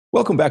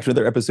Welcome back to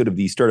another episode of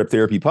the Startup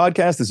Therapy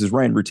Podcast. This is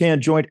Ryan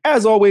Rutan, joined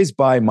as always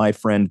by my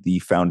friend, the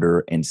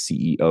founder and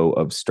CEO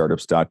of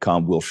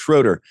startups.com, Will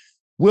Schroeder.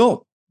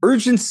 Will,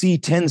 urgency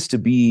tends to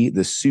be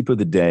the soup of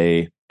the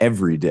day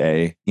every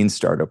day in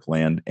startup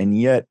land. And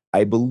yet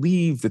I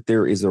believe that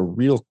there is a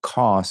real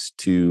cost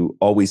to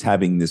always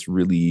having this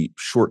really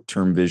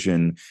short-term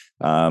vision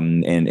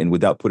and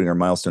without putting our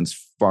milestones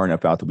far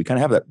enough out that we kind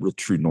of have that real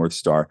true North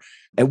Star.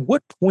 At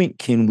what point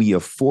can we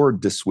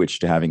afford to switch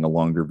to having a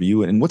longer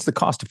view? And what's the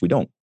cost if we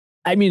don't?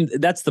 I mean,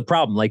 that's the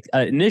problem. Like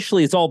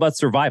initially, it's all about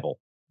survival.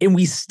 And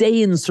we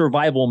stay in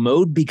survival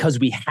mode because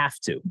we have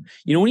to.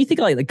 You know, when you think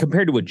like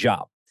compared to a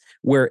job,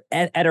 where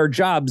at our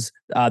jobs,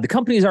 the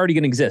company is already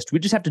going to exist. We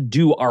just have to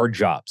do our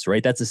jobs,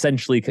 right? That's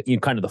essentially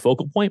kind of the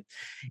focal point.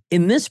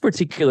 In this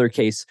particular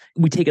case,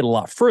 we take it a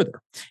lot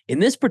further. In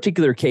this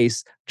particular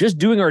case, just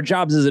doing our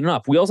jobs isn't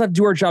enough. We also have to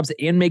do our jobs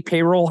and make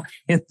payroll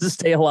and to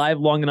stay alive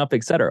long enough,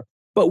 et cetera.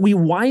 But we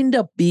wind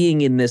up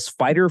being in this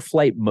fight or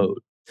flight mode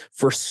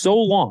for so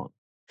long.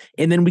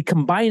 And then we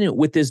combine it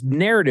with this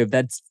narrative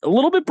that's a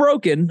little bit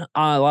broken,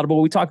 a lot of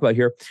what we talk about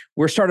here,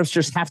 where startups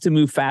just have to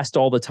move fast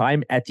all the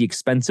time at the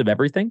expense of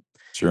everything.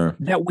 Sure.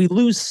 That we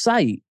lose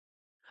sight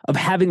of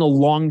having a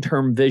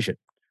long-term vision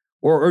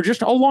or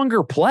just a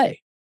longer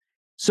play.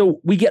 So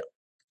we get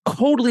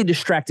totally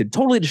distracted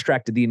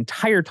the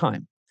entire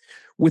time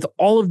with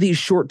all of these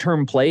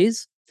short-term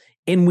plays,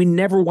 and we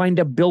never wind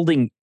up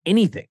building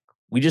anything.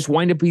 We just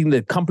wind up being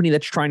the company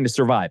that's trying to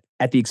survive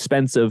at the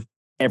expense of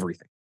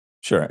everything.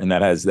 Sure. And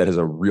that has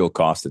a real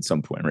cost at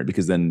some point, right?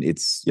 Because then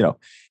it's, you know,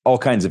 all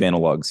kinds of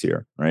analogs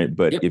here, right?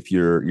 But if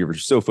you're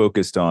so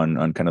focused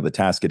on kind of the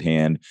task at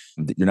hand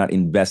that you're not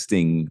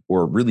investing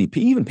or really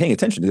even paying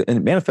attention to it, and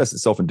it manifests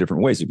itself in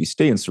different ways. If you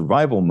stay in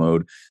survival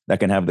mode, that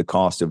can have the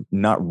cost of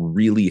not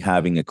really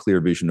having a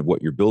clear vision of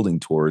what you're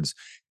building towards.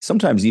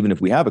 Sometimes even if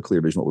we have a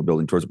clear vision of what we're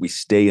building towards, we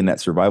stay in that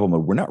survival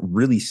mode. We're not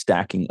really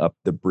stacking up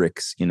the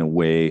bricks in a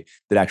way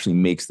that actually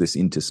makes this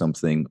into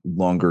something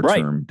longer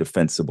term,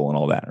 defensible and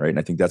all that, right? And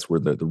I think that's where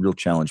the real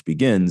challenge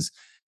begins,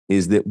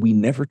 is that we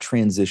never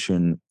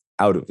transition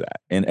out of that.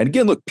 And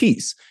again, look,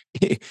 peace.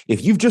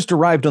 If you've just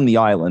arrived on the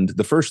island,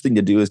 the first thing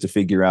to do is to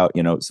figure out,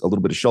 you know, a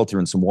little bit of shelter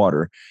and some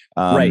water.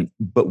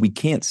 But we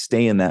can't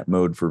stay in that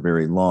mode for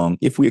very long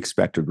if we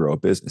expect to grow a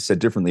business. Said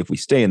differently, if we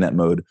stay in that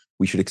mode,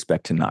 we should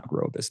expect to not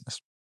grow a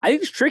business. I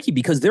think it's tricky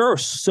because there are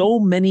so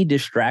many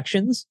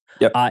distractions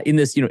in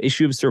this,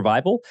 issue of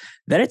survival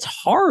that it's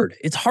hard.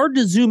 It's hard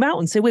to zoom out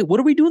and say, wait, what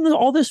are we doing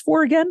all this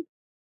for again?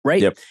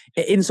 Right. Yep.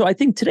 And so I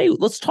think today,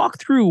 let's talk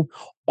through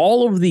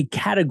all of the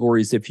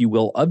categories, if you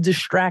will, of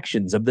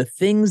distractions, of the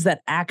things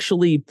that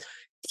actually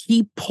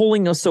keep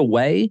pulling us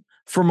away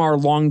from our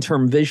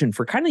long-term vision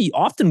for kind of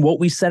often what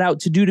we set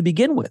out to do to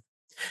begin with.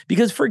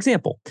 Because, for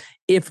example,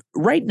 if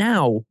right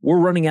now we're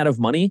running out of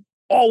money,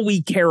 all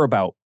we care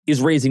about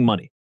is raising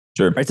money.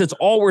 Sure. Right. So that's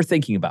all we're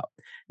thinking about.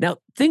 Now,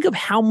 think of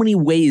how many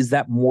ways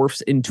that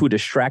morphs into a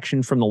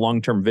distraction from the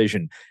long-term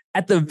vision.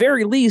 At the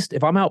very least,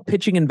 if I'm out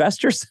pitching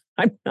investors,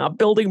 I'm not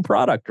building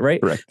product,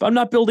 right? Correct. If I'm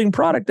not building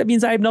product, that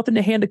means I have nothing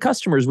to hand to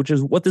customers, which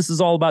is what this is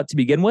all about to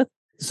begin with.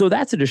 So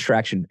that's a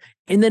distraction.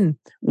 And then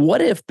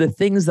what if the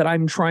things that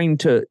I'm trying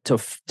to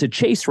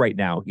chase right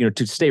now,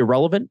 to stay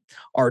relevant,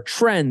 are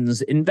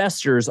trends,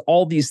 investors,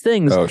 all these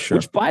things,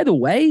 which, by the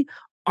way,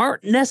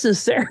 aren't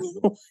necessarily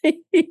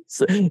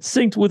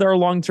synced with our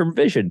long-term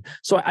vision.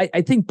 So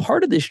I think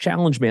part of this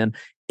challenge, man,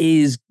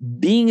 is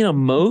being in a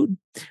mode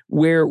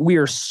where we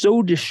are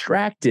so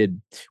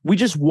distracted, we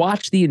just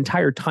watch the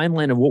entire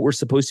timeline of what we're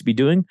supposed to be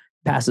doing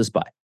pass us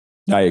by.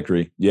 I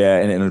agree. Yeah.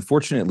 And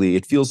unfortunately,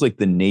 it feels like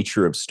the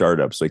nature of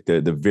startups, like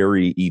the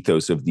very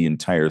ethos of the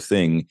entire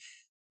thing,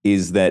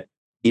 is that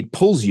it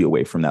pulls you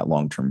away from that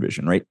long-term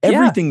vision, right?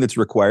 Everything that's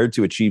required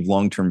to achieve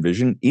long-term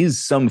vision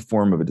is some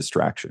form of a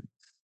distraction.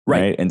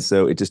 Right. And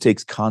so it just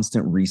takes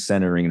constant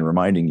recentering and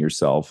reminding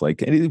yourself,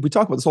 and we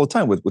talk about this all the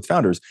time with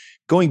founders,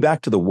 going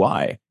back to the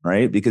why,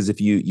 right? Because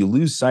if you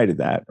lose sight of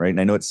that, right?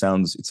 And I know it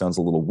sounds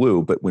a little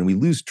woo, but when we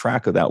lose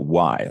track of that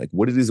why, like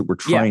what it is that we're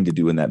trying to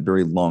do in that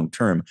very long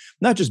term,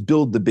 not just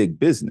build the big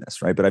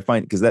business, right? But I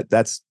find because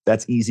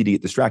that's easy to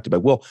get distracted by.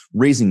 Well,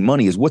 raising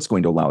money is what's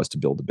going to allow us to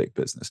build a big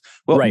business.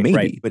 Well,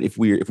 maybe, but if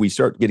we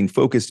start getting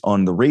focused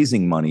on the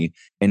raising money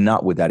and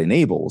not what that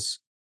enables.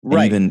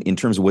 And even in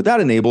terms of what that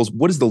enables,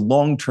 what is the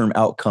long-term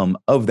outcome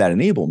of that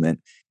enablement?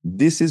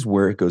 This is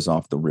where it goes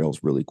off the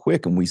rails really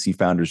quick. And we see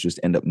founders just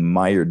end up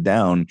mired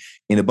down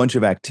in a bunch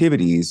of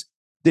activities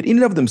that in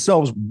and of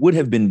themselves would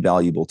have been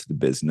valuable to the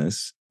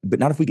business, but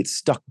not if we get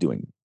stuck doing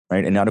them,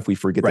 right? And not if we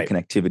forget the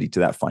connectivity to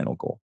that final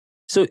goal.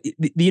 So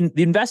the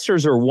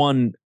investors are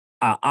one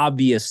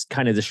obvious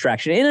kind of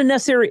distraction and a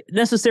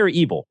necessary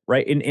evil,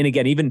 right? And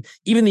again, even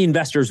the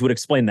investors would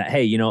explain that,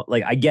 hey,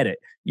 I get it.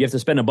 You have to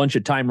spend a bunch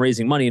of time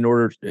raising money in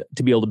order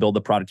to be able to build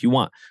the product you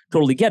want.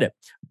 Totally get it.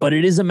 But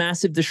it is a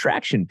massive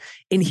distraction.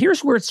 And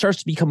here's where it starts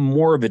to become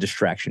more of a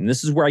distraction.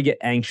 This is where I get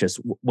anxious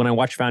when I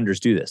watch founders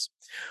do this,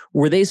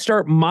 where they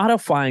start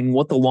modifying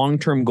what the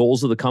long-term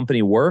goals of the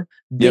company were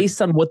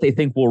based on what they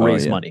think will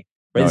raise money.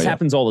 right? Oh, This yeah.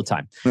 happens all the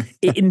time.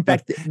 In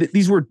fact,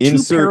 these were two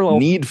Insert parallel.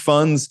 need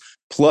funds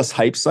plus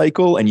hype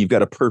cycle, and you've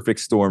got a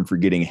perfect storm for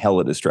getting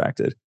hella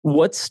distracted.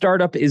 What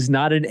startup is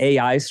not an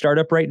AI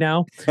startup right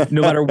now,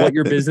 no matter what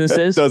your business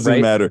is? Doesn't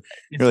right? matter.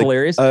 It's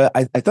hilarious.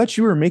 I thought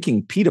you were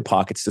making pita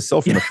pockets to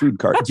sell from the food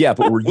cart. Yeah,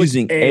 but we're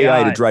using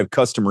AI to drive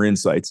customer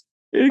insights.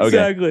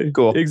 Exactly. Okay,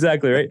 cool.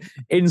 Exactly. Right.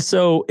 And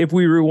so if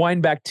we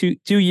rewind back two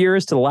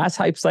years to the last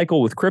hype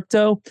cycle with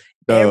crypto,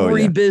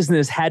 every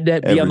business had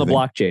to be on the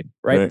blockchain,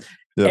 right?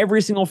 Yep.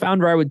 Every single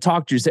founder I would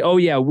talk to say, oh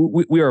yeah,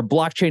 we are a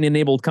blockchain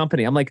enabled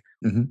company. I'm like,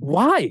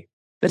 why?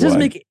 That doesn't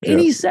make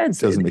any sense.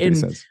 Doesn't make any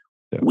sense.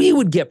 Yeah. We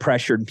would get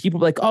pressured. People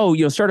be like, oh,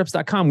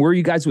 startups.com, where are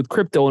you guys with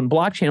crypto and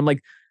blockchain? I'm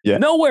like,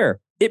 nowhere.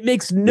 It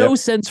makes no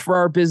sense for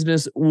our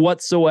business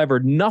whatsoever.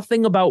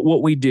 Nothing about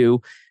what we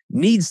do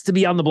needs to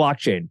be on the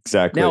blockchain.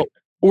 Exactly.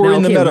 Or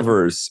in the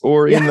metaverse,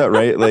 or in the,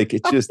 right? Like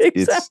it just,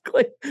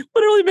 exactly.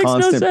 Literally makes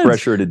no sense. Constant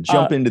pressure to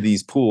jump into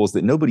these pools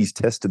that nobody's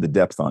tested the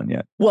depth on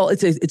yet. Well,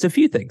 it's a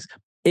few things.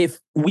 If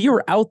we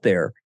were out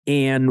there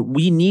and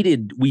we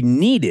needed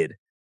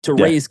to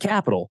raise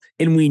capital,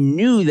 and we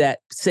knew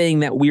that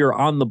saying that we are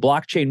on the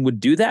blockchain would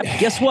do that,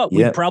 guess what?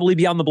 We'd probably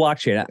be on the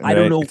blockchain. I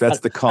don't know. If that's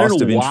the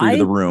cost of entry to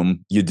the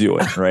room, you do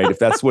it, right? If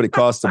that's what it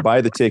costs to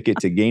buy the ticket,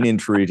 to gain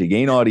entry, to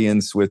gain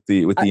audience with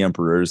the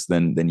emperors,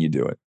 then you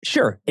do it.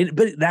 Sure.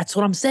 But that's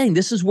what I'm saying.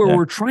 This is where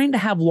we're trying to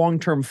have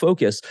long-term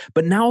focus,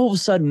 but now all of a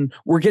sudden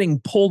we're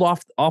getting pulled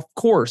off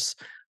course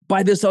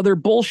by this other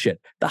bullshit.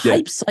 The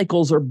hype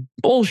cycles are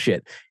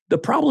bullshit. The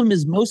problem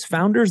is most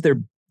founders,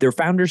 they're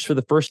founders for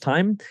the first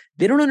time.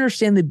 They don't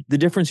understand the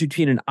difference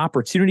between an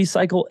opportunity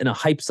cycle and a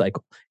hype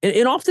cycle.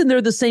 And often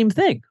they're the same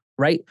thing,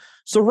 right?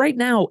 So right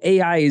now,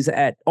 AI is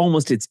at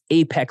almost its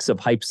apex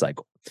of hype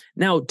cycle.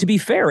 Now, to be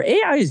fair,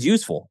 AI is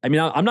useful. I mean,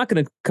 I'm not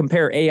going to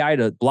compare AI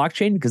to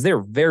blockchain because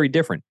they're very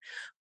different.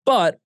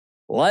 But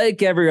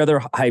like every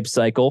other hype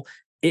cycle,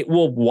 it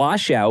will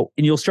wash out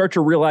and you'll start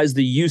to realize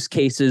the use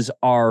cases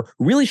are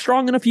really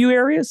strong in a few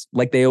areas,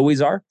 like they always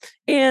are,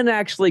 and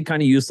actually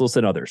kind of useless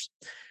in others.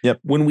 Yep.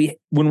 When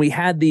we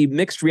had the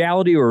mixed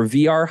reality or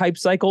VR hype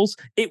cycles,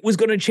 it was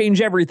going to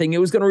change everything. It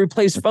was going to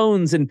replace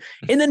phones, and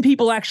then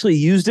people actually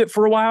used it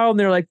for a while, and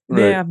they're like,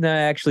 nah,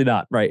 actually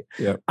not. Right.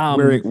 Yeah.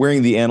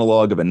 Wearing the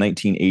analog of a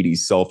 1980s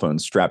cell phone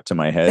strapped to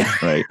my head.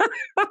 Right.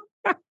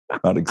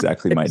 Not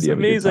exactly my idea. It's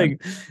amazing,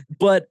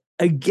 but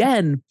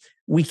again,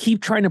 we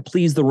keep trying to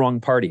please the wrong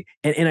party,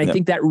 and I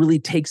think that really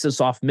takes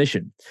us off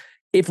mission.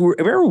 If we're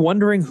ever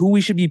wondering who we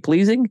should be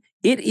pleasing,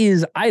 it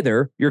is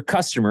either your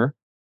customer.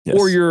 Yes.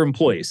 Or your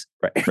employees,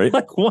 right?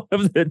 Like one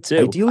of the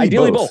two.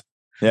 Ideally both.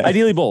 Yeah.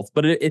 Ideally both.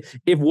 But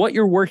if what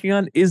you're working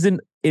on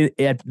isn't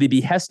at the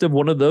behest of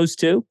one of those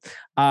two,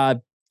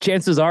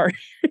 chances are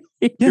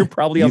you're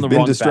probably on the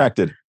wrong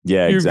distracted. Path.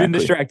 Yeah, You've been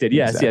distracted.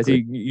 Yes,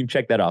 exactly. Yes. You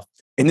check that off.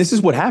 And this is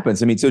what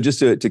happens. I mean, so just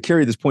to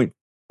carry this point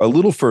a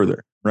little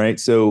further, right?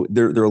 So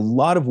there are a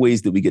lot of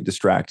ways that we get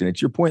distracted. And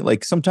it's your point,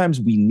 like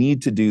sometimes we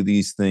need to do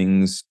these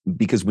things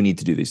because we need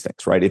to do these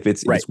things, right? If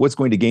it's what's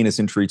going to gain us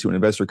entry to an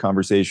investor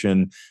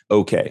conversation,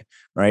 okay,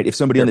 right? If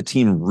somebody on the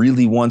team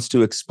really wants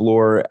to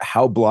explore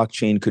how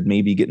blockchain could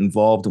maybe get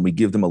involved and we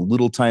give them a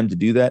little time to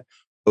do that,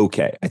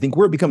 okay. I think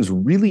where it becomes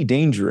really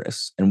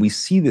dangerous, and we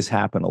see this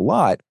happen a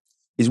lot,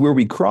 is where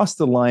we cross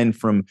the line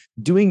from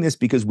doing this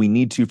because we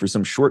need to for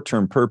some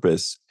short-term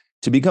purpose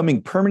to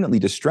becoming permanently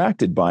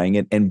distracted buying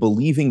it and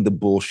believing the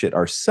bullshit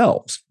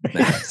ourselves.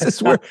 This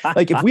is where,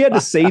 like, if we had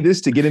to say this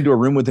to get into a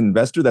room with an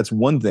investor, that's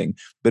one thing.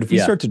 But if we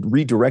start to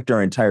redirect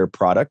our entire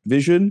product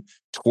vision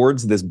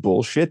towards this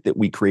bullshit that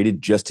we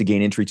created just to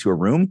gain entry to a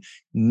room,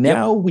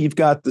 now we've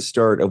got the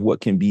start of what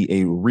can be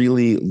a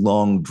really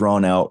long,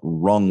 drawn out,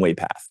 wrong way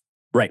path.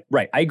 Right.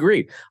 I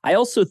agree. I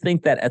also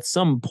think that at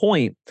some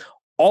point,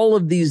 all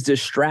of these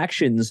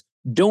distractions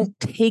don't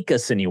take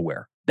us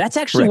anywhere. That's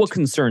actually what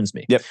concerns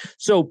me. Yep.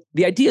 So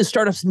the idea is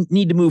startups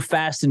need to move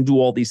fast and do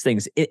all these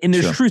things. And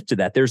there's truth to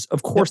that. There's,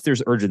 of course,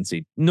 there's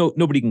urgency.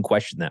 Nobody can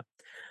question that.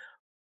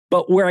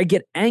 But where I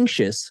get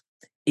anxious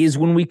is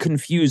when we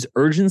confuse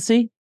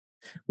urgency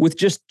with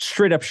just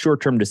straight up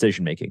short-term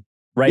decision-making,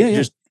 right?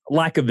 Just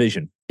lack of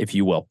vision, if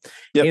you will.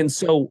 Yep. And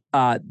so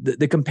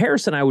the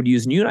comparison I would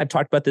use, and you and I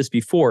talked about this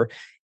before,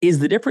 is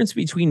the difference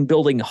between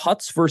building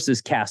huts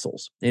versus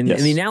castles. And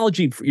the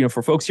analogy,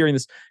 for folks hearing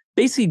this,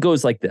 basically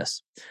goes like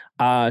this.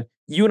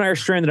 You and I are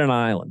stranded on an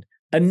island.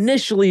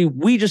 Initially,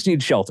 we just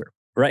need shelter,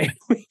 right?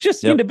 We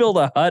just need to build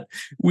a hut.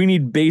 We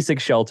need basic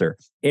shelter.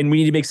 And we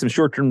need to make some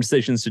short-term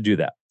decisions to do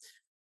that.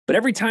 But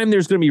every time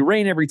there's going to be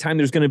rain, every time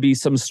there's going to be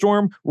some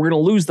storm, we're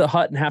going to lose the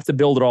hut and have to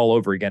build it all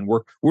over again.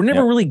 We're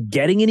never really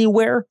getting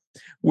anywhere.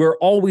 We're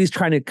always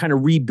trying to kind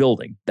of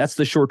rebuilding. That's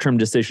the short-term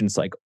decision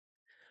cycle.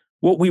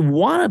 What we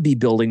want to be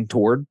building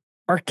toward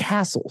are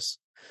castles.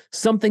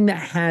 Something that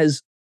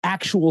has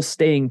actual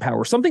staying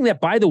power. Something that,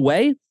 by the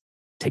way,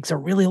 takes a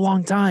really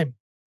long time.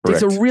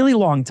 Correct. Takes a really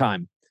long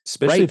time.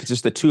 Especially if it's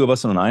just the two of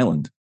us on an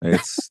island.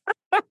 It's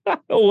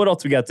what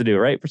else we got to do,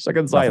 right? We're stuck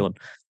on this island.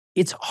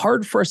 it's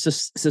hard for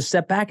us to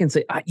step back and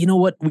say, you know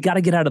what, we got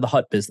to get out of the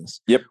hut business.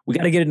 Yep. We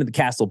got to get into the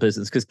castle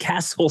business, because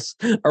castles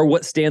are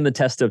what stand the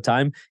test of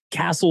time.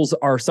 Castles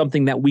are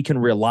something that we can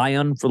rely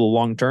on for the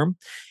long term.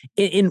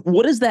 And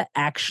what does that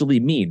actually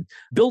mean?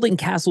 Building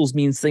castles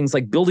means things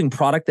like building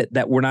product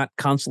that we're not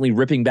constantly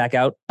ripping back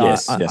out on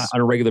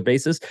a regular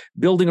basis,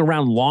 building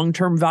around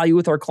long-term value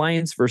with our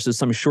clients versus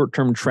some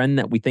short-term trend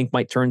that we think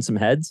might turn some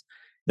heads.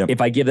 Yep.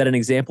 If I give that an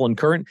example in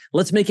current,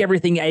 let's make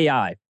everything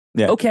AI.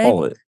 Yeah, okay.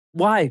 all of it.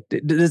 Why?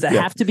 Does it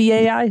have to be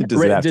AI?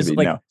 Does it have to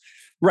be? No.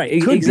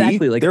 Right. Could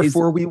exactly. Be,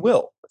 therefore, we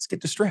will. Let's get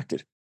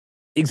distracted.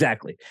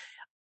 Exactly.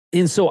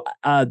 And so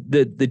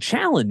the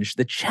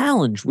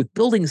challenge with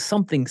building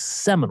something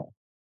seminal,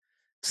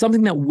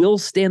 something that will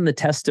stand the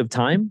test of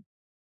time,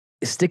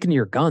 is sticking to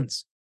your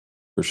guns.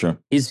 For sure.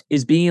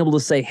 Is being able to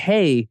say,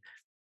 hey,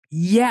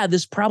 yeah,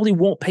 this probably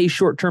won't pay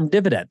short-term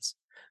dividends,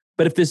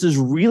 but if this is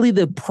really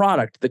the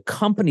product, the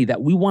company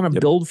that we want to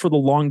build for the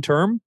long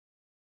term,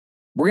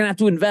 we're going to have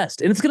to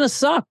invest. And it's going to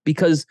suck,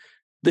 because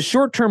the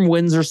short-term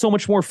wins are so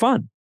much more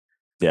fun.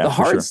 Yeah, the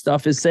hard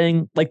stuff is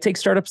saying, like, take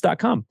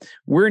startups.com.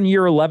 We're in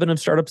year 11 of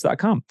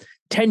startups.com.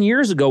 10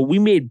 years ago, we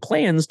made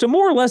plans to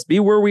more or less be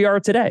where we are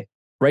today,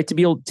 right? To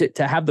be able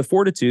to have the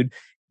fortitude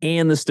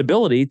and the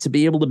stability to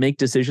be able to make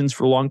decisions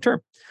for long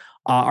term.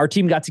 Our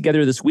team got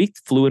together this week,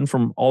 flew in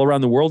from all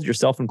around the world,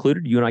 yourself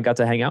included. You and I got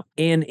to hang out.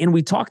 And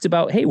we talked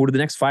about, hey, what do the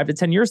next 5 to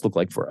 10 years look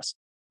like for us,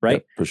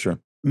 right? Yeah, for sure.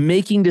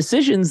 Making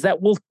decisions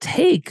that will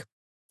take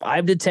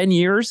 5 to 10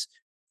 years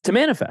to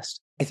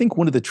manifest. I think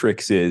one of the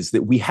tricks is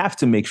that we have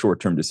to make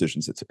short-term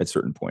decisions at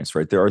certain points,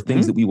 right? There are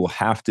things that we will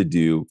have to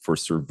do for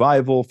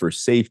survival, for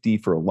safety,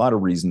 for a lot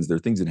of reasons. There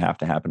are things that have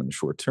to happen in the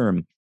short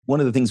term. One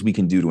of the things we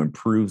can do to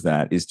improve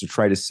that is to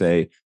try to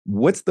say,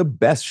 what's the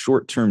best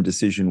short-term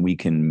decision we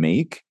can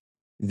make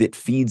that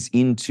feeds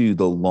into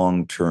the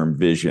long-term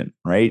vision,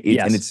 right?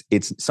 And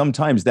it's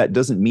sometimes that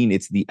doesn't mean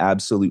it's the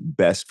absolute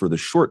best for the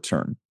short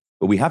term.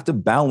 But we have to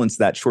balance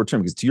that short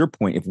term, because to your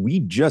point, if we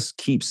just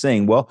keep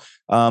saying, well,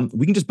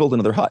 we can just build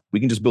another hut. We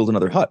can just build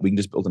another hut. We can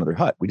just build another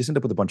hut. We just end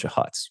up with a bunch of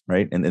huts,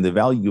 right? And the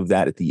value of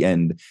that at the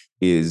end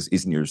is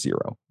near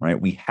zero, right?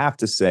 We have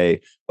to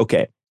say,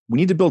 okay, we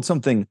need to build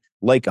something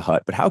like a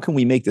hut, but how can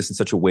we make this in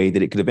such a way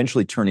that it could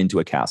eventually turn into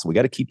a castle? We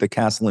got to keep the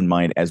castle in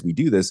mind as we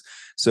do this.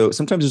 So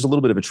sometimes there's a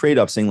little bit of a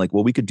trade-off saying, like,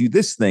 well, we could do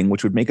this thing,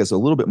 which would make us a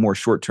little bit more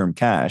short-term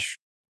cash,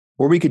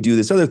 or we could do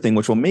this other thing,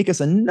 which will make us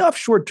enough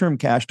short-term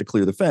cash to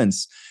clear the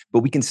fence,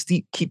 but we can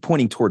keep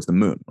pointing towards the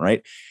moon,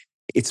 right?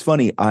 It's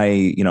funny.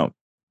 I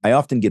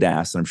often get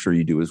asked, and I'm sure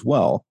you do as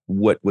well,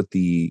 what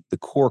the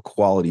core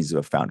qualities of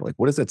a founder, like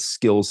what is that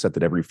skill set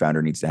that every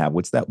founder needs to have?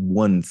 What's that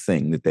one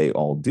thing that they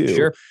all do?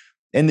 Sure.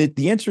 And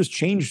the answer has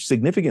changed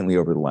significantly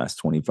over the last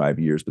 25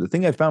 years. But the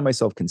thing I found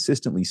myself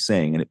consistently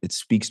saying, and it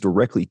speaks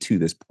directly to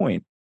this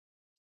point,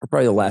 for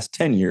probably the last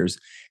 10 years,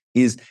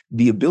 is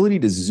the ability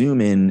to zoom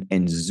in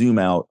and zoom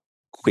out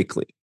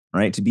quickly,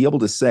 right? To be able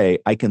to say,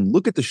 I can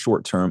look at the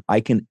short term,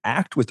 I can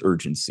act with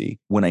urgency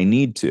when I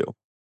need to,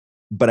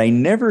 but I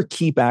never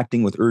keep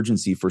acting with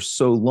urgency for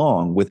so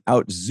long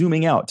without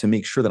zooming out to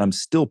make sure that I'm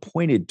still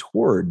pointed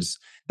towards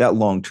that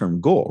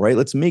long-term goal, right?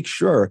 Let's make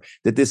sure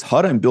that this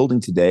hut I'm building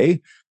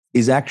today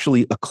is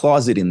actually a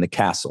closet in the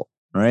castle,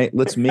 right?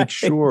 Let's make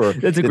sure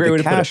that the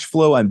cash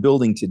flow I'm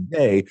building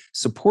today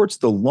supports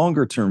the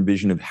longer term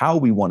vision of how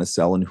we want to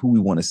sell and who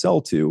we want to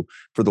sell to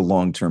for the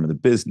long term of the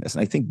business.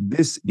 And I think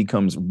this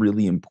becomes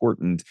really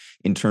important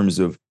in terms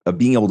of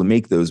being able to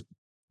make those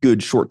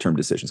good short-term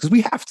decisions, because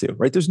we have to,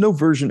 right? There's no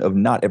version of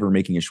not ever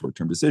making a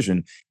short-term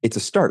decision. It's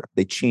a startup.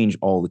 They change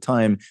all the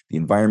time. The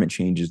environment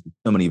changes,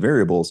 so many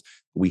variables.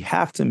 We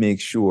have to make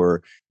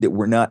sure that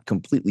we're not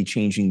completely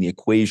changing the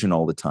equation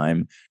all the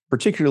time,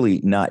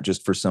 particularly not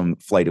just for some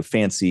flight of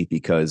fancy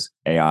because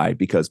AI,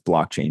 because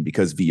blockchain,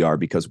 because VR,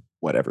 because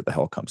whatever the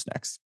hell comes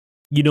next.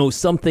 You know,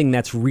 something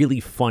that's really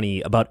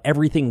funny about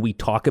everything we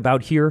talk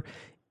about here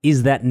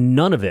is that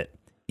none of it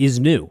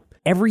is new.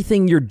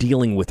 Everything you're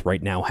dealing with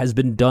right now has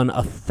been done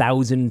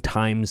 1,000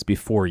 times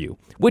before you,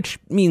 which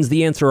means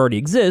the answer already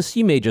exists.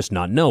 You may just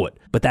not know it,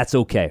 but that's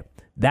okay.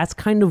 That's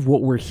kind of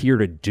what we're here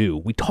to do.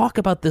 We talk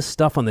about this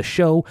stuff on the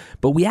show,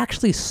 but we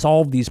actually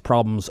solve these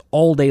problems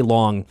all day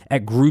long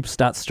at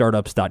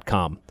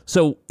groups.startups.com.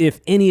 So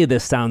if any of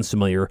this sounds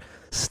familiar,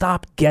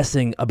 stop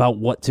guessing about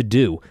what to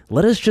do.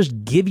 Let us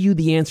just give you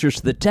the answers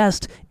to the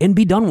test and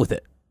be done with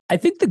it. I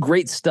think the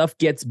great stuff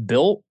gets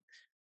built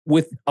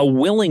with a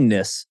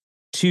willingness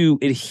to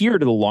adhere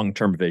to the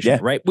long-term vision,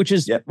 right? Which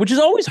is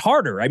always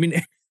harder. I mean,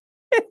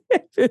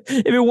 if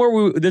it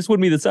were, this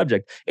wouldn't be the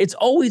subject. It's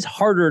always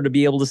harder to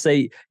be able to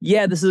say,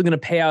 yeah, this is going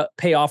to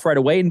pay off right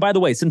away. And by the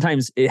way,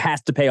 sometimes it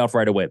has to pay off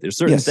right away. There's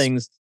certain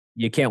things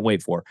you can't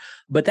wait for.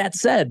 But that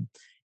said,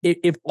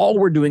 if all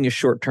we're doing is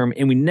short-term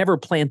and we never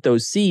plant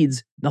those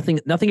seeds,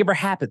 nothing ever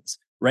happens,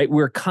 right?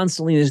 We're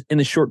constantly in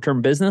the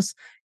short-term business,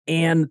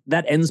 and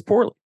that ends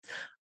poorly.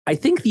 I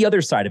think the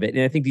other side of it,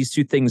 and I think these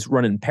two things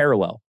run in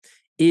parallel,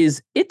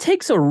 is it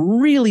takes a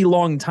really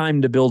long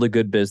time to build a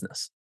good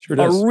business. Sure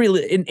does. are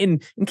really, in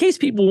case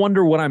people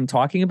wonder what I'm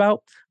talking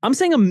about, I'm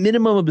saying a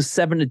minimum of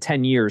 7 to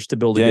 10 years to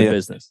build a good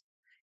business.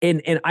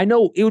 And I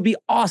know it would be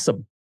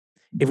awesome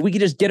if we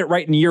could just get it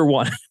right in year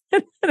one.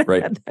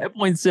 Right. At that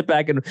point, sit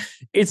back, and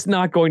it's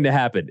not going to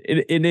happen.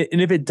 And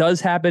if it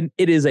does happen,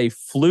 it is a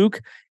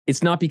fluke.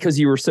 It's not because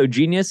you were so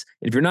genius.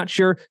 If you're not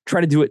sure,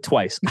 try to do it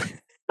twice.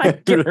 I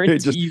guarantee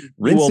Just you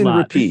rinse will and not.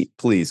 repeat.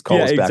 Please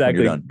call us back when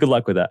you're done. Good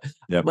luck with that.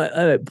 Yep.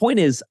 But point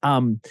is,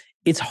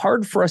 it's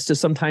hard for us to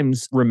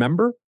sometimes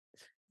remember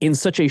in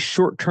such a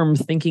short-term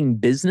thinking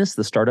business,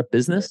 the startup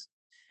business,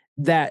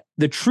 that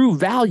the true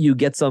value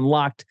gets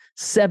unlocked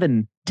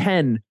 7,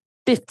 10,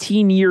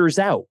 15 years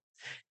out.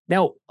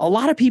 Now, a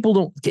lot of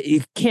people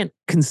can't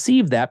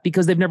conceive that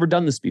because they've never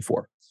done this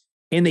before.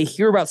 And they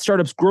hear about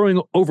startups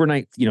growing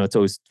overnight. You know, it's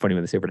always funny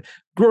when they say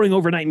growing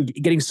overnight and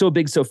getting so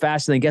big so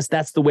fast, and I guess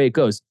that's the way it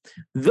goes.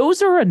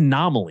 Those are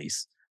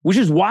anomalies, which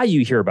is why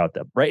you hear about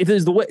them, right? If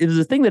it was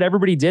a thing that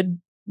everybody did,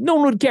 no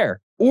one would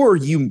care. Or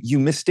you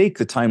mistake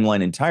the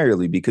timeline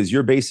entirely because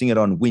you're basing it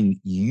on when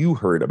you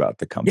heard about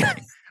the company,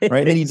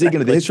 right? And then you dig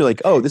into the history,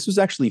 like, oh, this was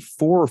actually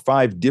 4 or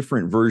 5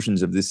 different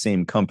versions of this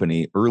same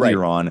company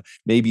earlier on.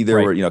 Maybe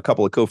there were, a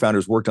couple of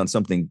co-founders worked on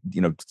something,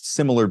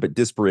 similar but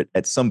disparate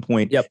at some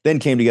point, then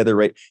came together,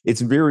 right? It's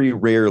very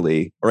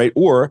rarely, right?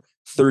 Or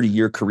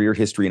 30-year career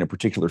history in a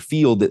particular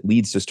field that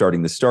leads to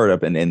starting the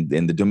startup and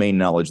the domain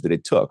knowledge that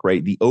it took,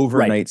 right? The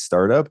overnight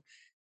startup,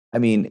 I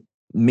mean,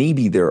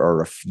 maybe there are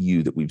a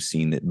few that we've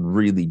seen that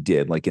really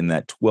did, like in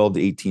that 12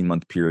 to 18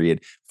 month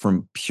period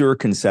from pure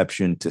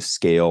conception to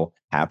scale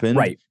happen.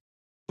 Right.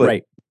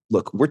 But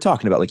look, we're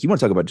talking about, like, you want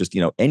to talk about just,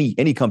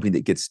 any company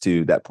that gets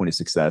to that point of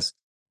success.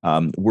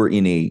 We're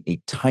in a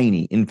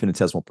tiny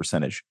infinitesimal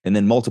percentage, and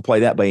then multiply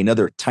that by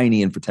another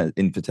tiny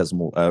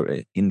infinitesimal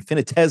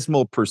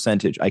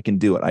percentage. I can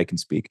do it. I can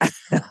speak.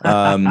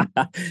 And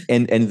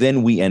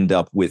then we end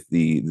up with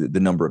the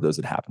number of those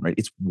that happen, right?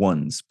 It's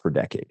ones per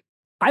decade.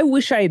 I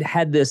wish I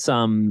had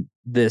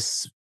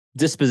this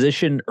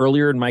disposition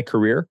earlier in my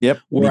career,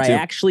 where I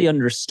actually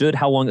understood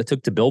how long it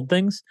took to build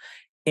things,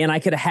 and I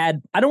could have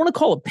had, I don't want to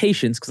call it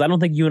patience, because I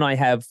don't think you and I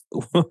have,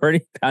 or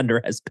any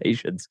founder has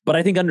patience, but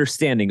I think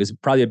understanding is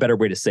probably a better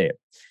way to say it.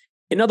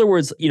 In other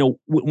words,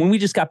 when we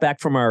just got back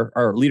from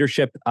our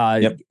leadership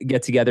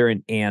get together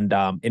and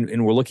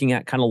we're looking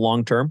at kind of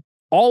long term,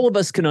 all of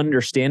us can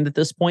understand at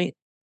this point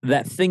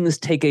that things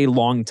take a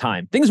long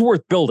time. Things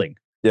worth building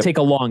take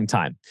a long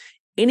time.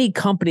 Any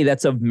company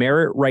that's of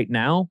merit right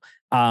now,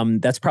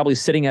 that's probably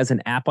sitting as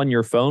an app on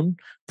your phone,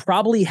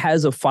 probably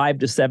has a 5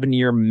 to 7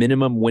 year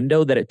minimum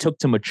window that it took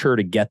to mature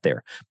to get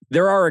there.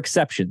 There are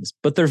exceptions,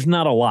 but there's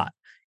not a lot.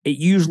 It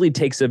usually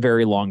takes a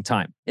very long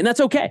time, and that's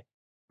okay,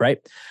 right?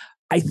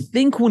 I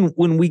think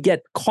when we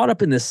get caught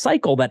up in this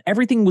cycle that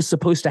everything was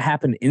supposed to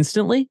happen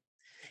instantly,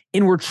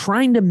 and we're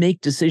trying to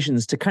make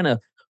decisions to kind of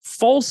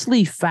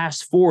falsely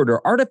fast forward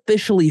or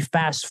artificially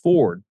fast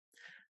forward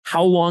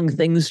how long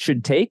things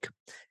should take,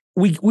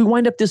 we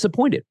wind up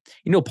disappointed.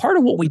 Part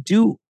of what we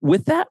do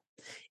with that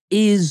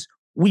is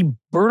we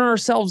burn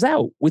ourselves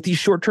out with these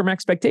short-term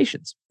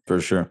expectations. For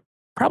sure.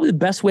 Probably the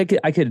best way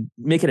I could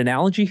make an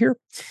analogy here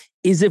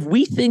is if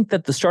we think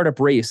that the startup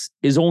race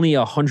is only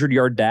a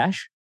 100-yard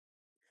dash,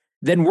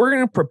 then we're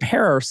going to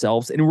prepare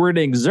ourselves and we're going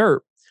to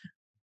exert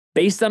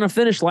based on a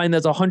finish line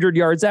that's 100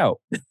 yards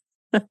out.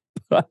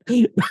 But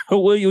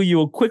what you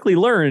will quickly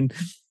learn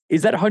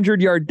is that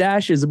 100-yard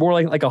dash is more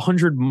like a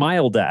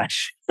 100-mile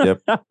dash.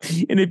 Yep.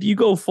 And if you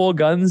go full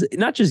guns,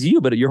 not just you,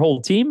 but your whole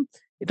team,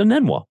 it doesn't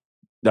end well.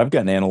 I've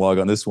got an analog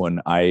on this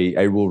one.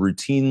 I will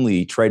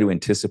routinely try to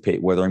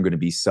anticipate whether I'm going to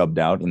be subbed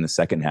out in the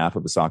second half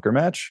of a soccer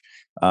match.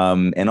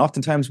 And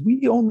oftentimes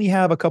we only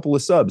have a couple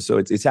of subs. So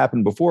it's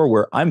happened before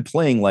where I'm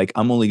playing like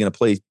I'm only going to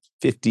play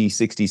 50,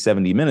 60,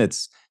 70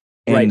 minutes.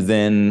 And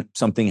then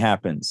something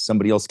happens.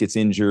 Somebody else gets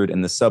injured.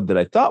 And the sub that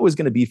I thought was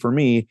going to be for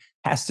me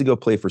has to go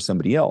play for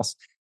somebody else.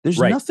 There's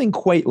nothing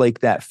quite like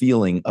that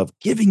feeling of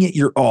giving it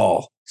your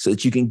all so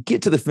that you can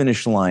get to the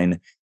finish line.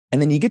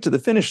 And then you get to the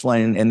finish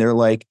line and they're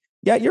like,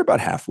 yeah, you're about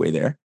halfway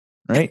there,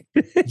 right?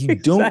 You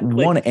don't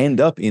want to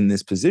end up in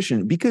this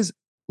position because,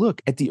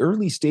 look, at the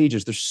early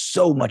stages, there's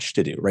so much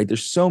to do, right?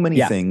 There's so many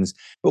things,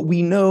 but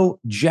we know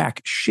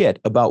jack shit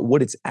about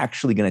what it's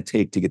actually going to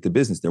take to get the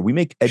business there. We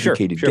make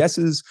educated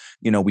guesses.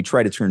 We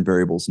try to turn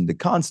variables into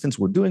constants.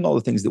 We're doing all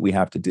the things that we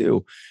have to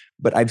do.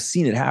 But I've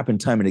seen it happen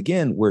time and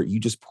again where you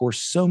just pour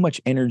so much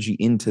energy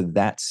into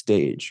that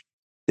stage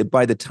that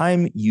by the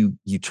time you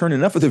turn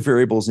enough of the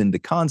variables into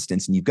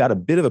constants and you've got a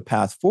bit of a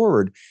path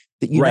forward,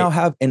 that you now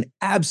have an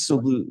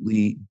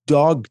absolutely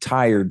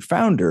dog-tired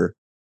founder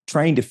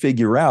trying to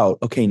figure out,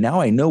 okay,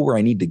 now I know where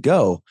I need to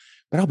go,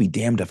 but I'll be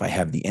damned if I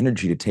have the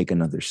energy to take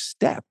another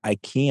step. I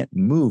can't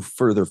move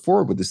further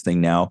forward with this thing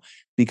now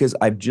because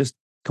I've just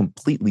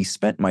completely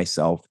spent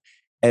myself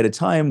at a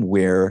time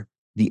where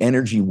the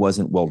energy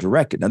wasn't well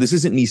directed. Now, this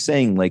isn't me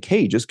saying like,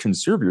 hey, just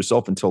conserve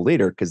yourself until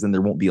later, because then there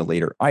won't be a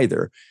later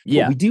either.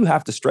 Yeah. But we do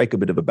have to strike a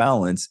bit of a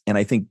balance. And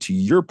I think to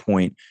your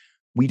point,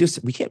 we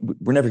can't,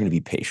 we're never going to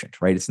be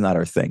patient, right? It's not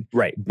our thing.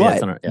 Right.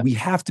 But we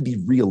have to be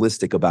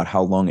realistic about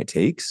how long it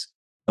takes.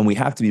 And we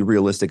have to be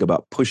realistic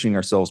about pushing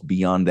ourselves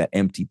beyond that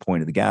empty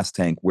point of the gas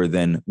tank, where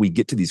then we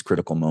get to these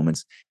critical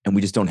moments and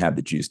we just don't have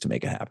the juice to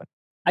make it happen.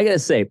 I got to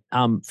say,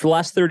 for the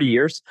last 30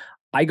 years,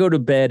 I go to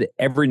bed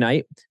every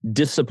night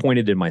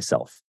disappointed in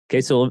myself. Okay,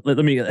 so let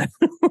me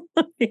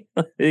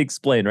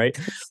explain, right?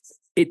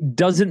 It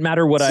doesn't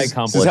matter what I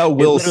accomplish. This is how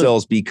Will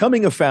sells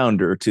becoming a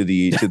founder to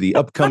the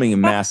upcoming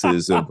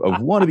masses of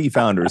wannabe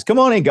founders. Come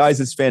on in,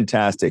 guys. It's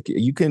fantastic.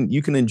 You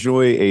can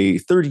enjoy a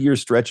 30-year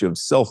stretch of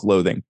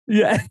self-lothing.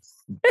 Yeah.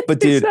 But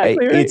dude,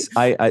 exactly right.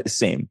 I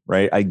same,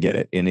 right? I get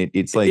it. And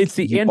it's like, it's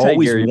the you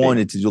always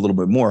wanted to do a little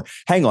bit more.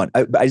 Hang on.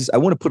 I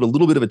want to put a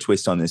little bit of a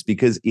twist on this,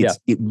 because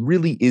it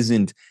really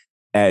isn't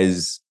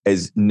as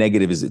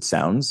negative as it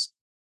sounds.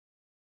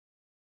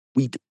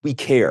 We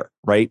care,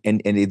 right?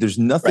 And there's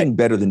nothing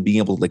better than being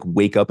able to like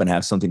wake up and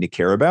have something to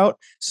care about,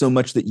 so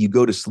much that you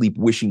go to sleep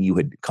wishing you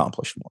had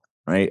accomplished more,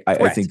 right?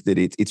 I think that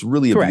it's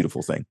really a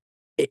beautiful thing.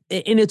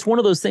 And it's one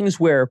of those things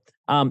where,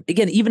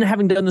 again, even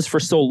having done this for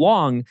so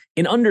long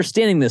and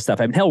understanding this stuff,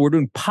 I mean, hell, we're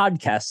doing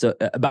podcasts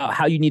about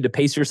how you need to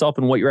pace yourself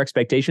and what your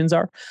expectations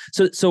are.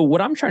 So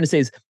what I'm trying to say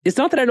is, it's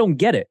not that I don't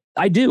get it.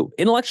 I do.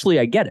 Intellectually,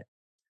 I get it.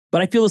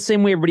 But I feel the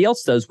same way everybody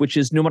else does, which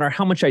is no matter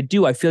how much I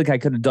do, I feel like I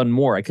could have done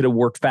more. I could have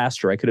worked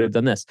faster. I could have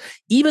done this.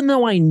 Even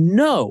though I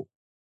know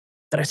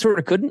that I sort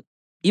of couldn't,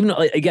 even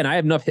though, again, I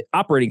have enough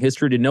operating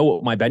history to know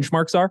what my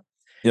benchmarks are.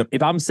 Yep.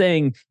 If I'm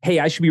saying, hey,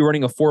 I should be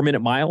running a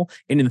 4-minute mile,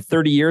 and in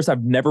 30 years,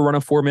 I've never run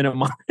a 4-minute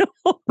mile.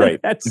 Right.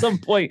 At some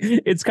point,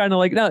 it's kind of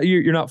like, no,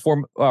 you're not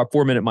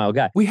 4-minute mile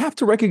guy. We have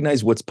to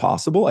recognize what's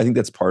possible. I think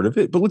that's part of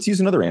it. But let's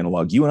use another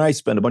analog. You and I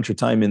spent a bunch of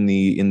time in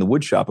the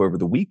wood shop over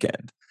the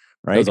weekend,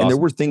 right? And there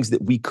were things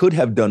that we could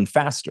have done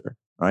faster,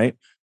 right?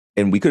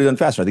 And we could have done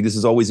faster. I think this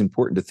is always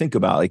important to think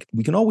about. Like,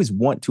 we can always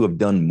want to have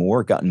done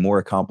more, gotten more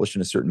accomplished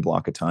in a certain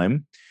block of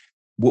time.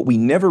 What we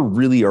never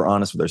really are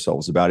honest with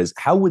ourselves about is,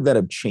 how would that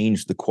have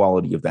changed the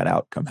quality of that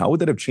outcome? How would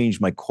that have changed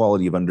my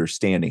quality of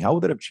understanding? How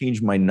would that have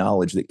changed my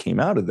knowledge that came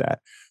out of that?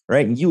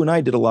 Right. And you and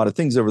I did a lot of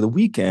things over the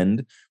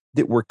weekend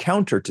that were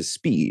counter to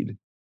speed,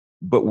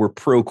 but were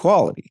pro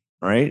quality.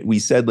 Right. We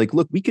said, like,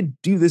 look, we could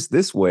do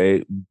this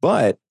way,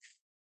 but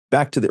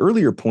back to the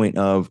earlier point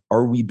of,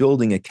 are we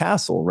building a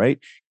castle? Right.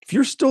 If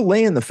you're still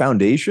laying the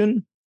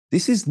foundation,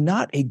 this is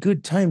not a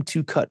good time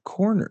to cut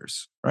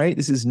corners, right?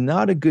 This is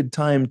not a good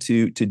time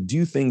to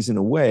do things in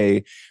a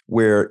way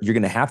where you're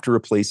going to have to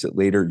replace it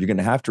later. You're going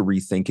to have to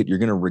rethink it. You're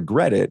going to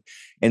regret it.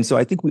 And so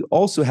I think we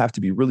also have to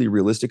be really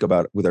realistic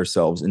with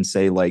ourselves and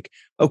say, like,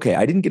 okay,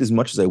 I didn't get as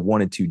much as I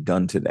wanted to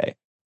done today.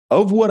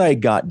 Of what I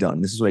got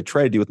done, this is what I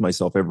try to do with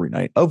myself every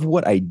night. Of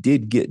what I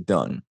did get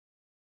done,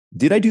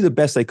 did I do the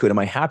best I could? Am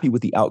I happy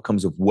with the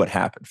outcomes of what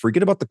happened?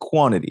 Forget about the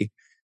quantity.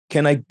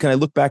 Can I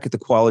look back at the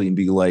quality and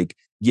be like,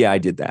 yeah, I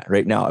did that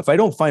right now? If I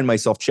don't find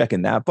myself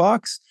checking that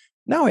box,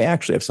 now I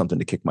actually have something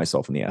to kick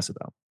myself in the ass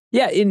about.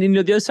 Yeah. And the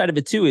other side of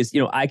it too is,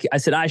 I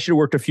said I should have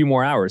worked a few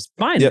more hours.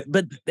 Fine. Yep.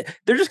 But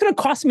they're just going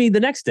to cost me the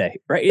next day.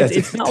 Right.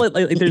 It's not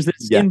like there's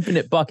this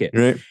infinite bucket.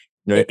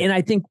 Right. And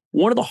I think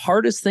one of the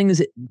hardest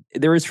things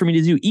there is for me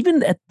to do,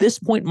 even at this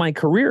point in my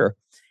career,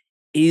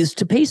 is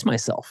to pace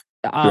myself.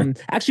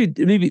 Actually,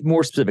 maybe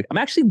more specific, I'm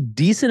actually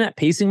decent at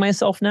pacing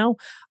myself now.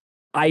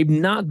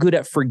 I'm not good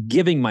at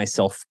forgiving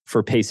myself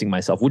for pacing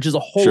myself, which is a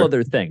whole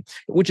other thing,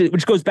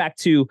 which goes back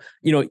to,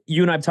 you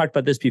and I have talked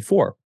about this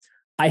before.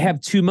 I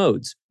have two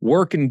modes,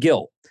 work and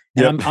guilt.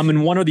 And I'm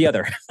in one or the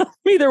other. I'm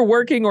either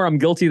working or I'm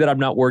guilty that I'm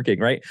not working,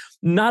 right?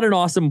 Not an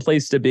awesome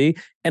place to be.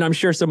 And I'm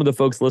sure some of the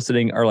folks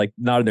listening are like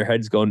nodding their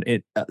heads going,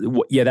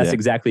 that's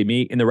exactly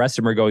me. And the rest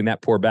of them are going,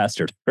 that poor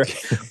bastard.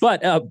 Right?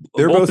 But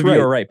both of you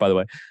are right, by the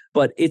way.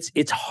 But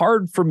it's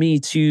hard for me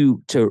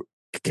to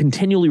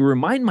continually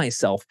remind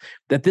myself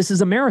that this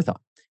is a marathon,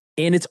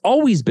 and it's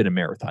always been a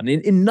marathon.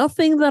 And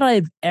nothing that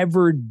I've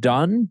ever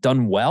done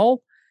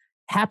well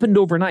happened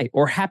overnight,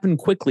 or happened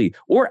quickly,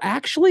 or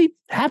actually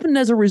happened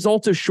as a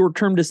result of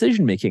short-term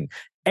decision-making.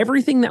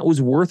 Everything that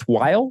was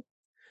worthwhile,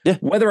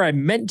 whether I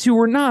meant to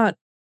or not,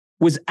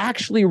 was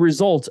actually a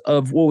result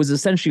of what was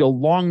essentially a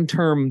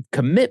long-term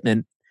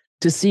commitment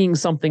to seeing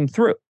something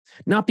through.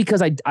 Not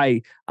because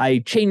I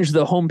changed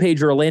the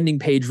homepage or a landing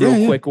page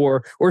real quick,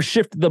 or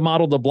shifted the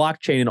model to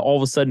blockchain and all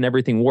of a sudden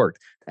everything worked.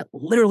 That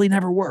literally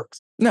never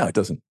works. No, it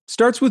doesn't.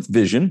 Starts with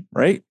vision,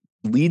 right?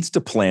 Leads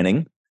to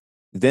planning.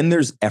 Then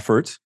there's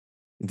effort.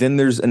 Then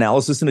there's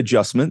analysis and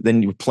adjustment.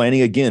 Then you're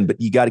planning again,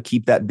 but you got to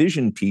keep that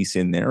vision piece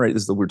in there, right?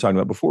 This is what we were talking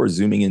about before,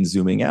 zooming in,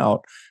 zooming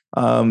out.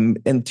 And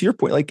to your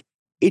point, like,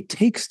 it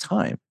takes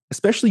time,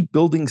 especially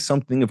building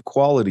something of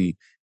quality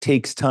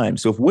takes time.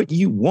 So if what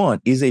you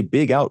want is a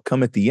big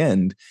outcome at the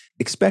end,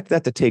 expect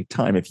that to take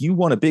time. If you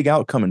want a big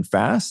outcome and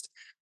fast,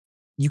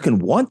 you can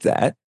want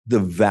that. The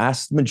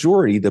vast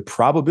majority, the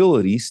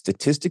probability,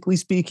 statistically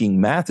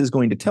speaking, math is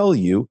going to tell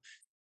you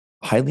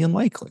highly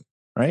unlikely.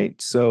 right?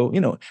 So,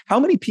 how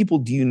many people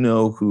do you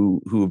know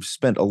who have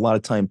spent a lot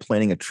of time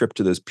planning a trip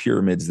to those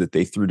pyramids that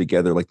they threw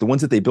together, like the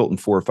ones that they built in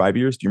 4 or 5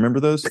 years? Do you remember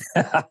those?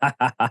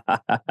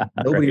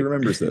 Nobody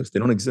remembers those. They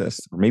don't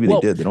exist. Or maybe they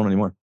did. They don't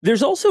anymore.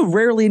 There's also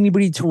rarely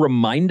anybody to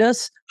remind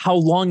us how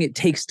long it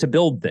takes to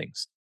build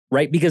things,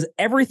 right? Because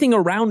everything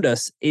around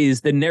us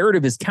the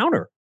narrative is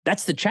counter.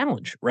 That's the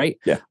challenge, right?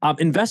 Yeah.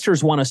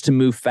 Investors want us to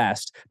move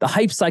fast. The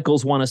hype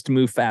cycles want us to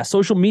move fast.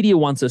 Social media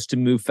wants us to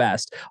move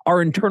fast.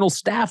 Our internal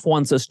staff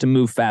wants us to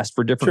move fast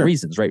for different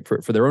reasons, right?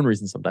 For their own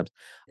reasons sometimes.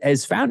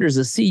 As founders,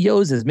 as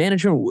CEOs, as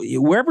management,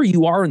 wherever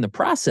you are in the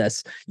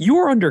process, you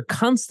are under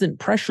constant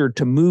pressure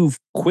to move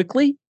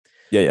quickly.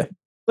 Yeah.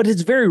 But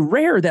it's very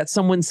rare that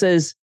someone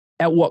says,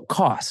 at what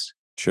cost?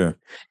 Sure.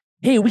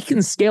 Hey, we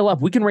can scale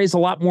up. We can raise a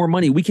lot more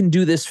money. We can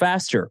do this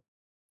faster.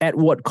 At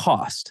what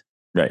cost?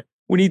 Right.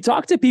 When you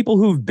talk to people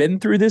who've been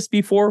through this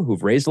before,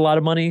 who've raised a lot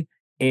of money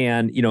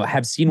and,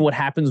 have seen what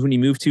happens when you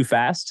move too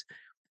fast,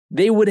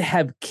 they would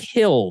have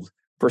killed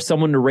for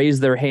someone to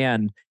raise their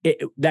hand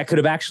that could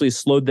have actually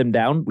slowed them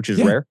down, which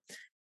is rare.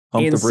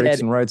 Pump the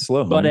brakes and ride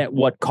slow. But at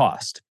what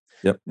cost?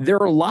 Yep.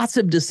 There are lots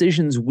of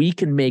decisions we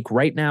can make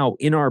right now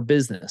in our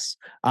business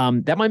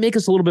that might make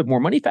us a little bit more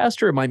money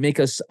faster. It might make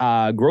us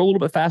grow a little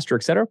bit faster,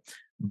 et cetera,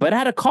 but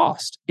at a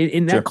cost.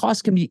 And that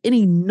cost can be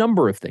any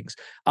number of things.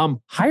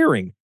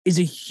 Hiring is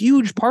a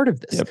huge part of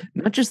this.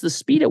 Not just the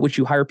speed at which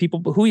you hire people,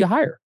 but who you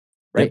hire,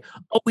 right?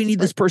 Oh, we need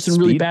this person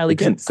really badly.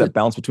 Again, it's that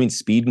balance between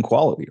speed and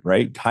quality,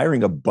 right?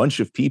 Hiring a bunch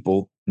of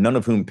people, none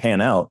of whom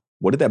pan out.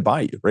 What did that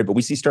buy you, right? But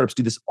we see startups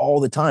do this all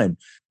the time.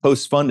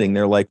 Post-funding,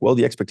 they're like, well,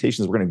 the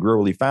expectation is we're going to grow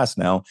really fast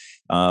now.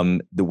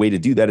 The way to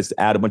do that is to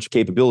add a bunch of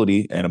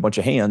capability and a bunch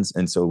of hands.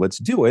 And so let's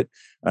do it.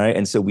 All right.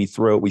 And so we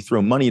throw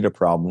money at a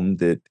problem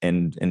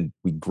and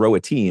we grow a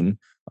team.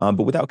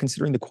 But without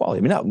considering the quality.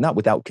 I mean, not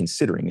without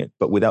considering it,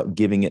 but without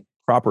giving it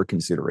proper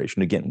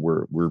consideration. Again,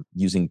 we're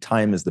using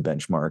time as the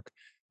benchmark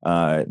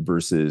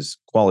versus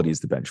quality as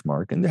the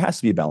benchmark. And there has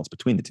to be a balance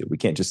between the two. We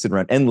can't just sit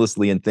around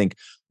endlessly and think,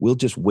 we'll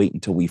just wait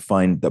until we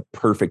find the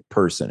perfect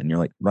person. And you're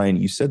like, Ryan,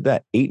 you said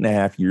that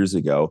 8.5 years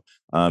ago,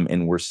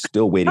 and we're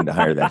still waiting to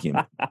hire that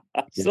human.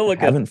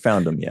 Haven't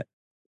found them yet.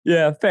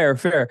 Yeah,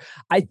 fair.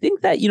 I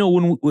think that,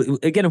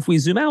 if we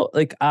zoom out,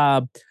 like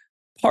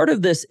part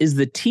of this is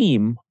the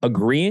team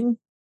agreeing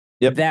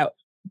that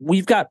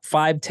we've got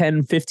 5,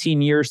 10,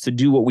 15 years to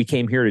do what we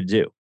came here to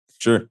do.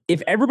 Sure.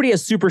 If everybody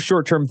has super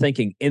short-term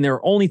thinking and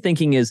their only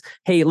thinking is,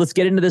 hey, let's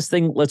get into this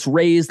thing, let's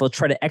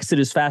try to exit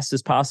as fast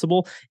as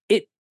possible.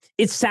 It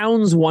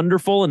sounds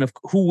wonderful. And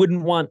who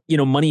wouldn't want,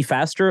 money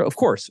faster? Of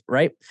course,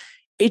 right?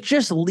 It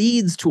just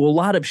leads to a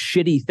lot of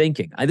shitty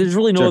thinking. There's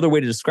really no other way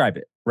to describe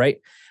it, right?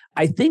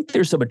 I think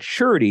there's a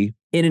maturity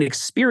in an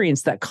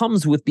experience that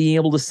comes with being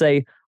able to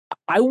say,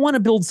 I want to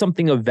build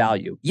something of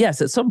value.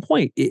 Yes, at some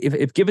point,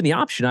 if given the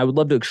option, I would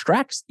love to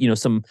extract,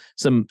 some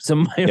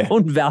my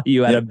own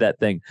value out of that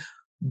thing.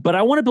 But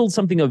I want to build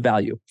something of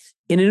value.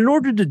 And in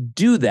order to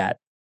do that,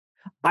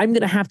 I'm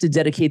going to have to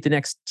dedicate the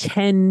next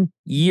 10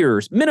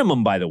 years,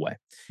 minimum, by the way.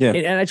 Yeah.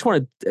 And I just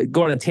want to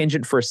go on a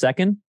tangent for a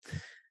second.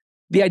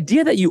 The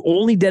idea that you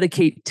only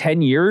dedicate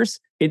 10 years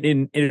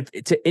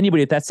to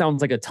anybody, if that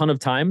sounds like a ton of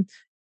time,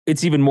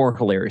 it's even more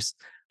hilarious.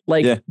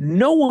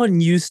 No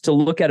one used to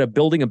look at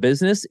building a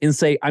business and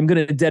say, I'm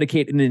going to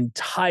dedicate an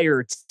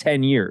entire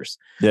 10 years.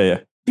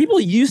 Yeah.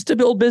 People used to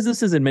build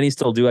businesses, and many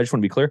still do. I just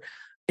want to be clear.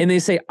 And they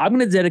say, I'm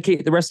going to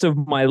dedicate the rest of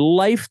my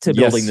life to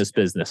building this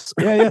business.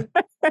 Yeah.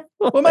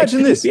 Well,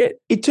 imagine this.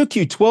 It took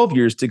you 12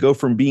 years to go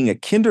from being a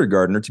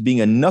kindergartner to being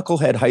a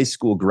knucklehead high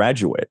school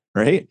graduate,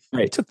 right?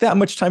 It took that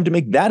much time to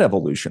make that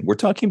evolution. We're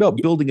talking about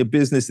building a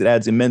business that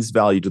adds immense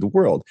value to the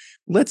world.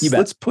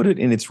 Let's put it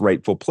in its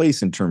rightful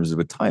place in terms of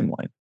a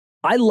timeline.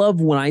 I love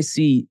when I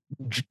see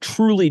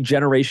truly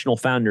generational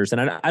founders,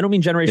 and I don't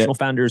mean generational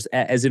founders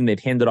as in they've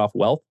handed off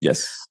wealth.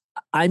 Yes.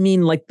 I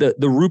mean like the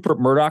Rupert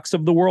Murdochs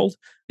of the world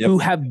who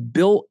have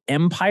built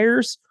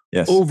empires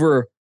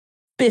over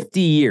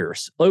 50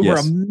 years, over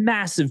a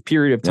massive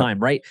period of time,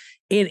 right?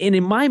 And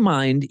in my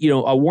mind,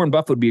 Warren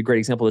Buffett would be a great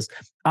example of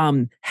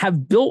this,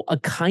 have built a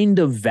kind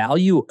of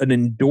value, an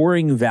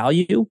enduring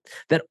value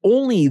that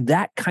only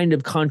that kind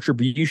of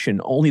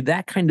contribution, only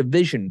that kind of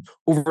vision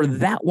over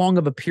that long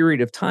of a period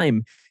of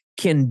time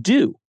can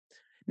do.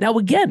 Now,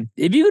 again,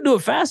 if you can do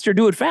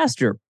it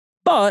faster,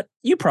 but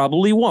you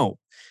probably won't.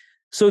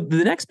 So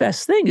the next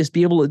best thing is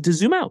be able to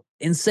zoom out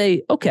and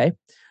say, okay,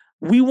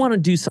 we want to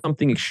do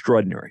something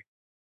extraordinary.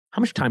 How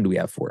much time do we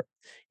have for it?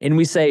 And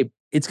we say,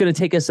 it's going to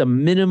take us a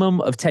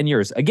minimum of 10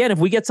 years. Again, if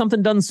we get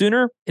something done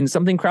sooner and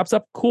something crops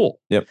up, cool.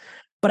 Yep.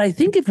 But I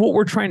think if what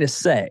we're trying to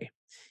say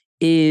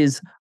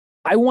is,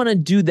 I want to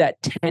do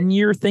that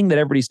 10-year thing that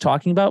everybody's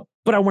talking about,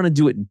 but I want to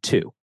do it in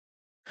 2.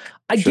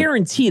 I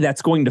guarantee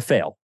that's going to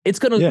fail. It's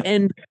going to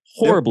end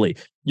horribly.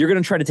 Yep. You're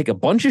going to try to take a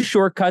bunch of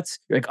shortcuts.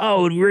 You're like,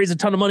 oh, we raise a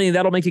ton of money,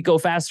 that'll make it go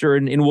faster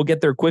and we'll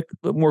get there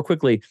more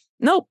quickly.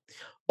 Nope.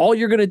 All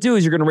you're going to do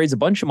is you're going to raise a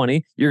bunch of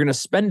money. You're going to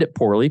spend it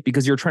poorly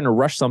because you're trying to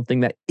rush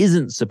something that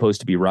isn't supposed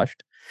to be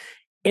rushed.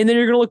 And then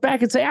you're going to look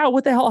back and say,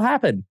 what the hell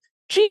happened?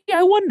 Gee,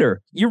 I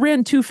wonder. You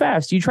ran too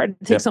fast. You tried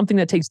to take something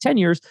that takes 10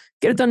 years,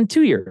 get it done in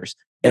 2 years.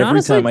 And Every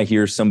honestly, time I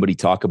hear somebody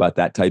talk about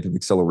that type of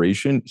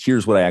acceleration,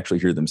 here's what I actually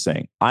hear them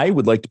saying. I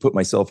would like to put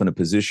myself in a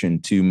position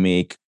to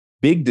make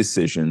big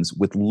decisions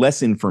with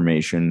less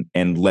information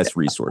and less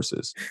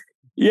resources.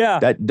 yeah.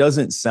 That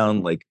doesn't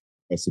sound like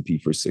a recipe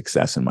for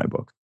success in my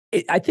book.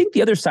 I think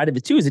the other side of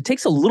it too is it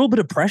takes a little bit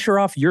of pressure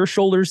off your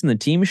shoulders and the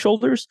team's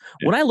shoulders.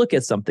 Yeah. When I look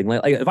at something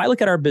like if I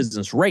look at our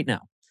business right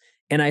now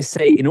and I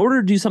say, in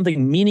order to do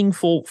something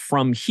meaningful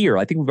from here,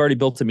 I think we've already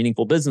built a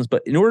meaningful business,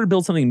 but in order to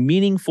build something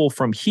meaningful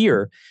from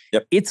here,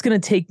 it's going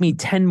to take me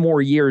 10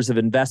 more years of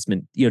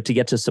investment, to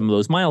get to some of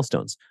those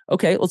milestones.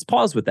 Okay, let's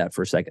pause with that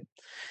for a second.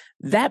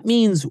 That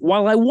means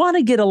while I want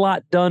to get a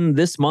lot done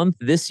this month,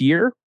 this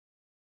year,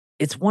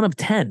 it's one of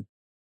 10.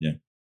 Yeah.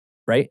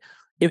 Right?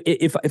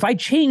 If I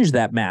change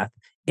that math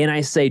and I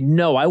say,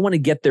 no, I want to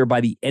get there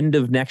by the end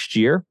of next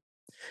year,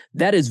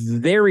 that is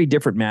very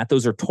different math.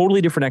 Those are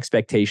totally different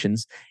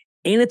expectations.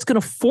 And it's going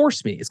to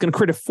force me. It's going to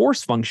create a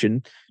force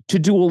function to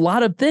do a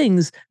lot of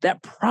things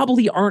that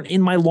probably aren't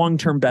in my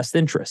long-term best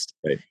interest.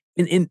 Right.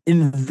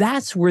 And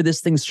that's where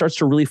this thing starts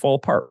to really fall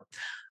apart.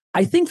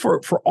 I think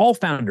for all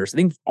founders,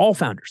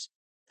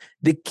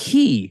 the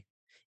key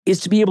is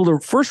to be able to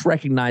first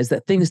recognize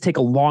that things take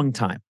a long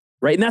time,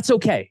 right? And that's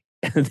okay.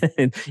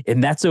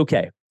 and that's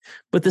okay.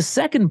 But the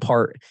second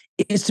part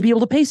is to be able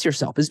to pace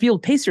yourself,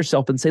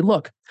 and say,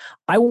 look,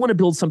 I want to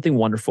build something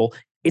wonderful.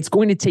 It's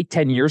going to take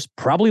 10 years,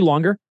 probably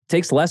longer.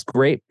 Takes less,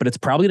 great, but it's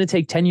probably going to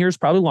take 10 years,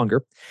 probably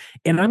longer.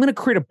 And I'm going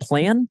to create a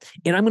plan,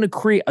 and I'm going to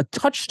create a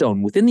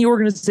touchstone within the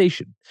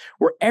organization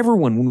where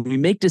everyone, when we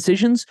make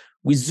decisions,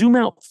 we zoom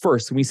out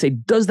first and we say,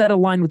 does that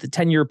align with the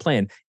 10-year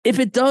plan? If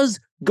it does,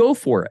 go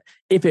for it.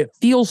 If it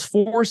feels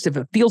forced, if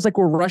it feels like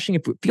we're rushing,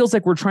 if it feels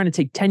like we're trying to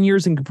take 10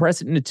 years and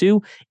compress it into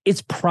 2,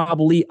 it's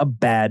probably a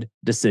bad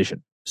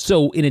decision.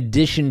 So in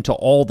addition to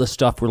all the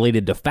stuff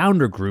related to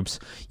founder groups,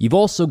 you've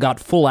also got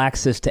full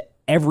access to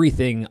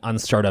everything on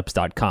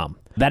startups.com.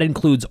 That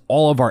includes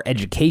all of our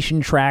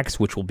education tracks,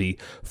 which will be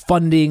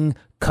funding,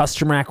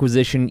 customer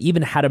acquisition,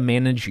 even how to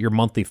manage your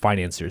monthly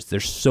financiers.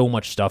 There's so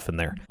much stuff in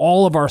there.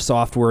 All of our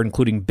software,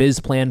 including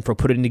BizPlan for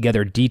putting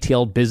together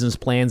detailed business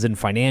plans and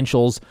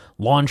financials,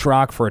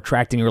 LaunchRock for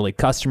attracting early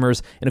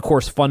customers, and of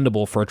course,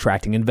 Fundable for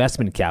attracting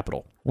investment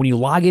capital. When you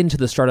log into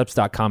the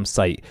startups.com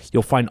site,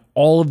 you'll find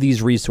all of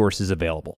these resources available.